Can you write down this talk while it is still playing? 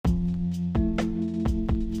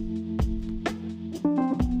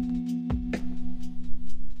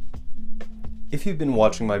If you've been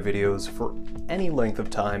watching my videos for any length of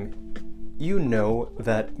time, you know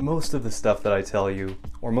that most of the stuff that I tell you,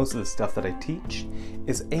 or most of the stuff that I teach,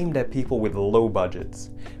 is aimed at people with low budgets.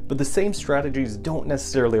 But the same strategies don't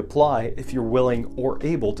necessarily apply if you're willing or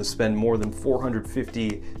able to spend more than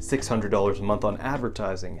 $450, $600 a month on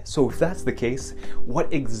advertising. So if that's the case,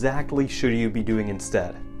 what exactly should you be doing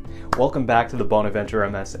instead? Welcome back to the Bonaventure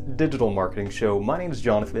MS Digital Marketing Show. My name is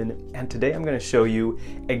Jonathan, and today I'm going to show you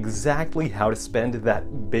exactly how to spend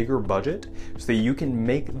that bigger budget so that you can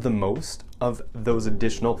make the most of those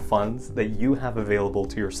additional funds that you have available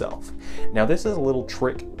to yourself. Now, this is a little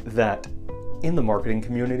trick that in the marketing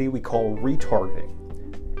community we call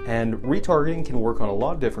retargeting. And retargeting can work on a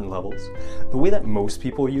lot of different levels. The way that most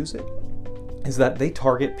people use it is that they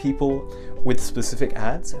target people with specific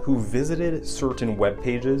ads who visited certain web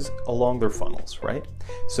pages along their funnels, right?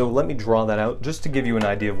 So let me draw that out just to give you an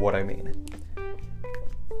idea of what I mean.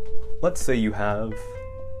 Let's say you have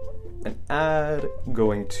an ad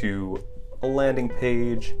going to a landing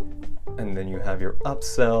page, and then you have your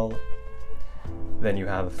upsell, then you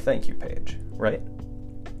have a thank you page, right?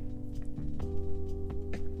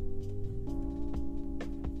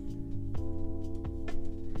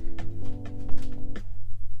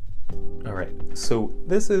 Alright, so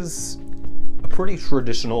this is a pretty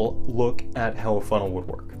traditional look at how a funnel would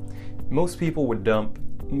work. Most people would dump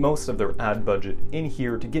most of their ad budget in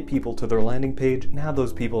here to get people to their landing page, and have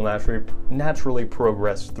those people naturally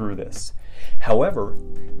progress through this. However,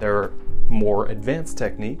 there are more advanced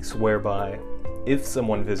techniques whereby if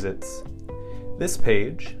someone visits this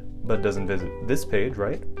page but doesn't visit this page,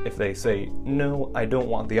 right? If they say, no, I don't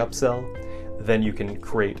want the upsell, then you can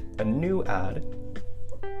create a new ad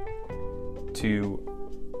to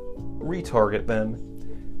retarget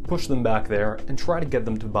them, push them back there, and try to get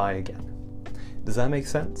them to buy again. Does that make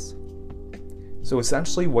sense? So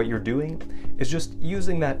essentially what you're doing is just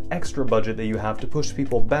using that extra budget that you have to push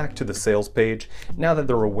people back to the sales page now that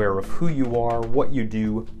they're aware of who you are, what you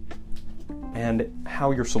do, and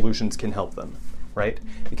how your solutions can help them, right?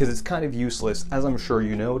 Because it's kind of useless, as I'm sure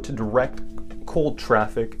you know, to direct cold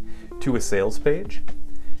traffic to a sales page,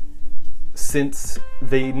 since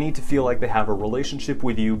they need to feel like they have a relationship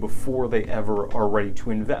with you before they ever are ready to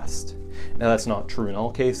invest. Now, that's not true in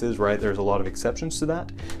all cases, right? There's a lot of exceptions to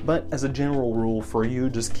that, but as a general rule for you,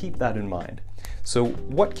 just keep that in mind. So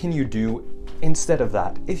what can you do instead of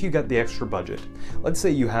that if you got the extra budget? Let's say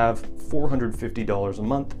you have $450 a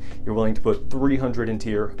month, you're willing to put $300 into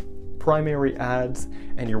your primary ads,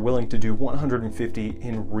 and you're willing to do $150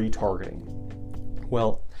 in retargeting.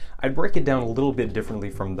 Well, I'd break it down a little bit differently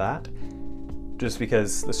from that, just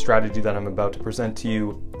because the strategy that I'm about to present to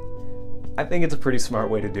you, I think it's a pretty smart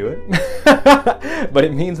way to do it. But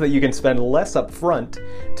it means that you can spend less up front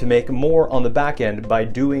to make more on the back end by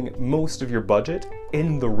doing most of your budget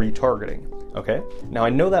in the retargeting, okay? Now, I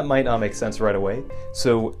know that might not make sense right away,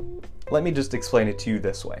 so let me just explain it to you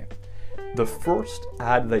this way. The first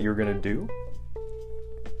ad that you're gonna do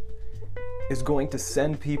is going to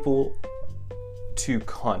send people to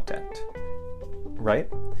content, right?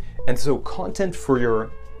 And so content for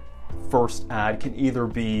your first ad can either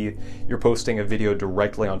be you're posting a video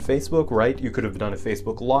directly on Facebook, right? You could have done a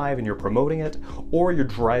Facebook Live and you're promoting it, or you're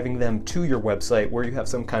driving them to your website where you have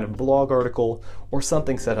some kind of blog article or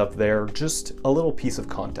something set up there, just a little piece of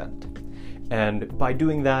content. And by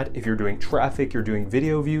doing that, if you're doing traffic, you're doing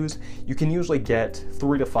video views, you can usually get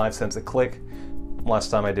 3 to 5 cents a click.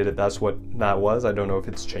 Last time I did it, that's what that was. I don't know if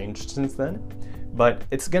it's changed since then. But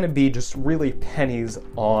it's going to be just really pennies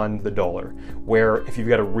on the dollar, where if you've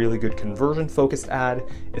got a really good conversion focused ad,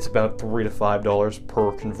 it's about $3 to $5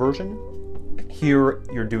 per conversion. Here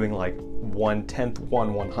you're doing like 1/10,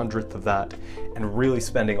 1/100th of that, and really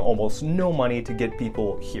spending almost no money to get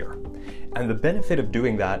people here. And the benefit of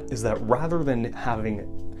doing that is that rather than having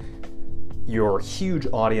your huge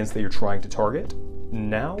audience that you're trying to target,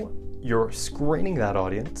 now you're screening that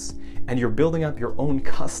audience and you're building up your own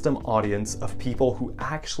custom audience of people who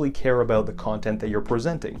actually care about the content that you're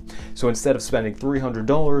presenting. So instead of spending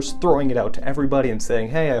 $300, throwing it out to everybody and saying,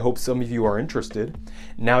 hey, I hope some of you are interested,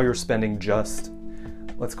 now you're spending just,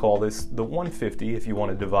 let's call this the 150 if you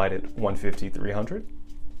want to divide it 150, 300.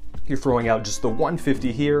 You're throwing out just the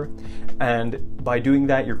 150 here, and by doing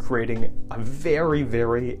that, you're creating a very,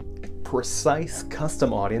 very precise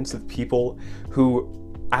custom audience of people who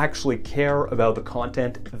actually care about the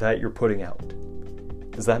content that you're putting out.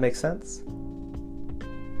 Does that make sense?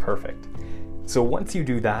 Perfect. So once you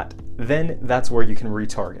do that, then that's where you can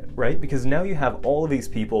retarget, right? Because now you have all of these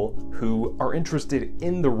people who are interested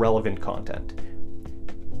in the relevant content.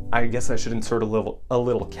 I guess I should insert a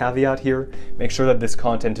little caveat here. Make sure that this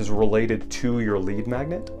content is related to your lead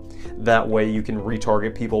magnet. That way you can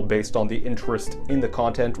retarget people based on the interest in the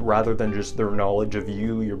content rather than just their knowledge of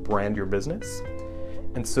you, your brand, your business.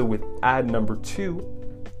 And so with ad number 2,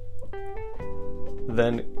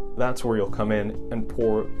 then that's where you'll come in and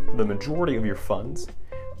pour the majority of your funds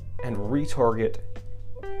and retarget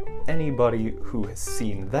anybody who has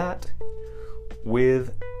seen that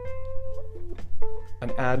with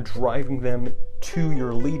an ad driving them to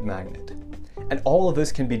your lead magnet. And all of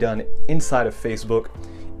this can be done inside of Facebook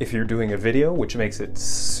if you're doing a video, which makes it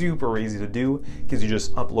super easy to do because you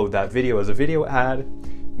just upload that video as a video ad,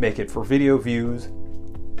 make it for video views,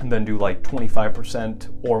 and then do like 25%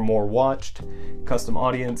 or more watched, custom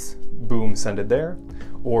audience, boom, send it there.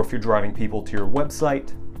 Or if you're driving people to your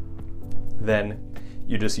website, then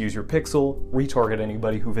you just use your pixel, retarget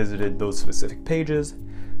anybody who visited those specific pages,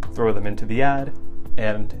 throw them into the ad,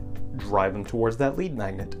 and drive them towards that lead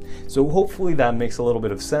magnet. So hopefully that makes a little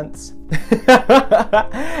bit of sense.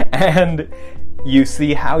 And you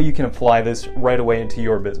see how you can apply this right away into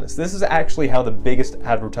your business. This is actually how the biggest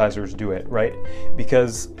advertisers do it, right?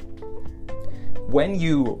 Because when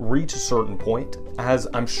you reach a certain point, as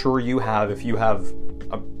I'm sure you have if you have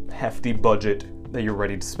a hefty budget that you're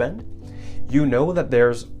ready to spend, you know that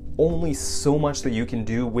there's only so much that you can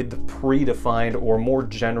do with the predefined or more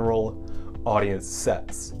general audience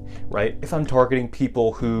sets, right? If I'm targeting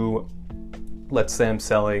people who, let's say I'm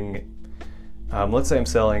selling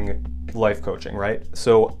life coaching, right?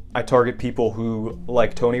 So I target people who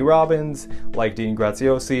like Tony Robbins, like Dean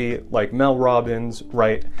Graziosi, like Mel Robbins,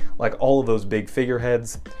 right? Like all of those big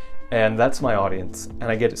figureheads, and that's my audience. And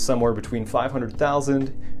I get it somewhere between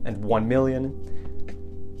 500,000 and 1 million.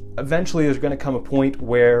 Eventually there's going to come a point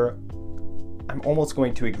where I'm almost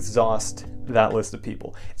going to exhaust that list of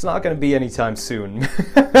people. It's not going to be anytime soon.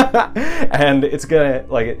 And it's going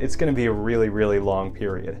to be a really, really long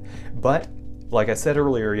period. But like I said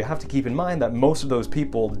earlier, you have to keep in mind that most of those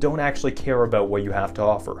people don't actually care about what you have to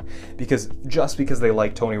offer. Because just because they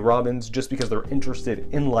like Tony Robbins, just because they're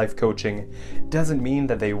interested in life coaching, doesn't mean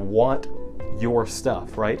that they want your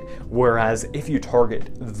stuff, right? Whereas if you target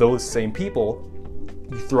those same people,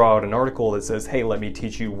 you throw out an article that says, hey, let me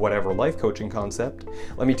teach you whatever life coaching concept,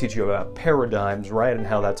 let me teach you about paradigms, right, and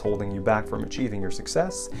how that's holding you back from achieving your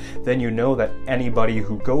success, then you know that anybody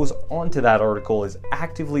who goes onto that article is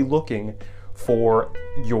actively looking for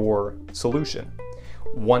your solution.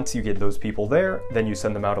 Once you get those people there, then you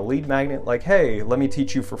send them out a lead magnet like, hey, let me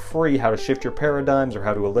teach you for free how to shift your paradigms or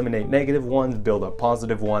how to eliminate negative ones, build up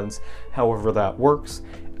positive ones, however that works.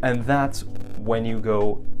 And that's when you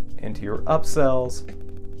go into your upsells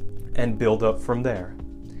and build up from there.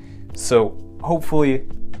 So hopefully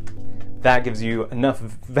that gives you enough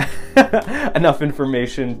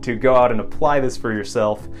information to go out and apply this for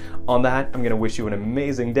yourself. On that, I'm going to wish you an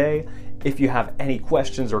amazing day. If you have any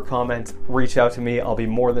questions or comments, reach out to me. I'll be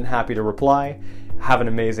more than happy to reply. Have an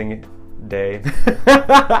amazing day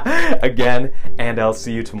again, and I'll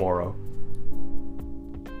see you tomorrow.